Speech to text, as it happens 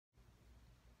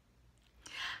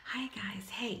Hi guys,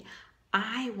 hey,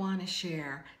 I want to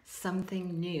share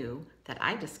something new that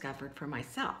I discovered for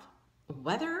myself.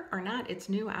 Whether or not it's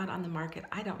new out on the market,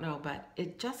 I don't know, but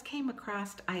it just came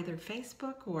across either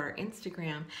Facebook or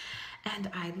Instagram,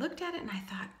 and I looked at it and I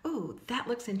thought, ooh, that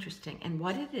looks interesting. And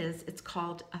what it is, it's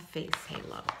called a face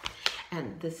halo.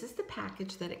 And this is the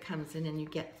package that it comes in, and you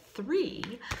get 3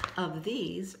 of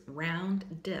these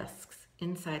round discs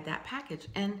inside that package.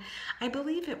 And I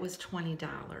believe it was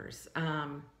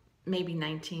 $20, maybe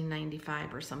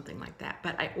 $19.95 or something like that.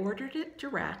 But I ordered it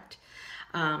direct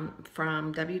from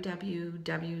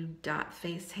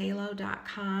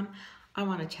www.facehalo.com. I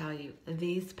want to tell you,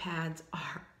 these pads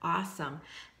are awesome.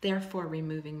 They're for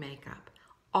removing makeup.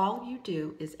 All you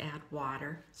do is add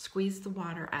water, squeeze the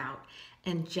water out,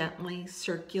 and gently,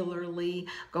 circularly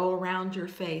go around your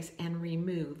face and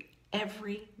remove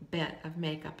every bit of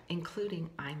makeup, including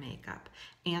eye makeup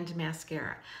and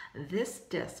mascara. This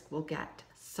disc will get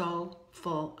so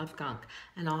full of gunk,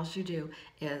 and all you do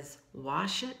is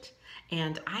wash it.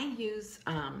 And I use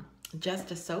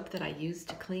just a soap that I use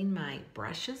to clean my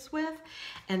brushes with,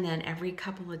 and then every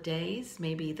couple of days,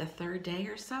 maybe the 3rd day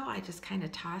or so, I just kind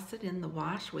of toss it in the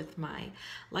wash with my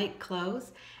light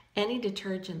clothes. Any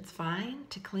detergent's fine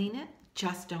to clean it.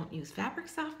 Just don't use fabric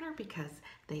softener because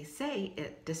they say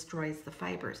it destroys the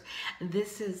fibers.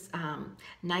 This is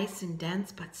nice and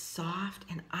dense but soft,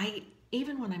 and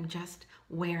even when I'm just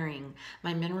wearing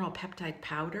my mineral peptide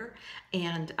powder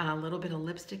and a little bit of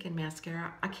lipstick and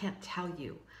mascara, I can't tell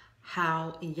you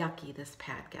how yucky this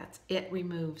pad gets. It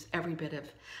removes every bit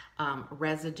of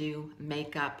residue,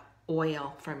 makeup,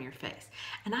 oil from your face.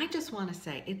 And I just want to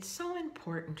say, it's so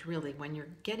important really when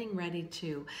you're getting ready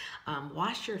to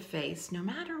wash your face, no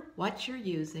matter what you're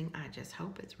using. I just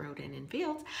hope it's Rodin and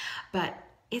Fields, but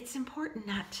it's important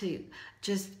not to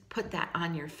just put that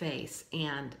on your face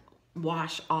and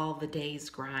wash all the day's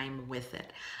grime with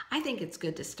it. I think it's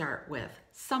good to start with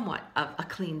somewhat of a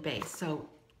clean base. So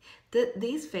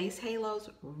these face halos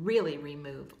really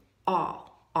remove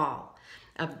all of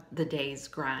the day's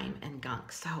grime and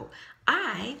gunk. So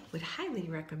I would highly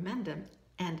recommend them,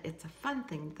 and it's a fun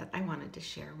thing that I wanted to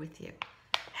share with you.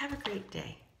 Have a great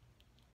day.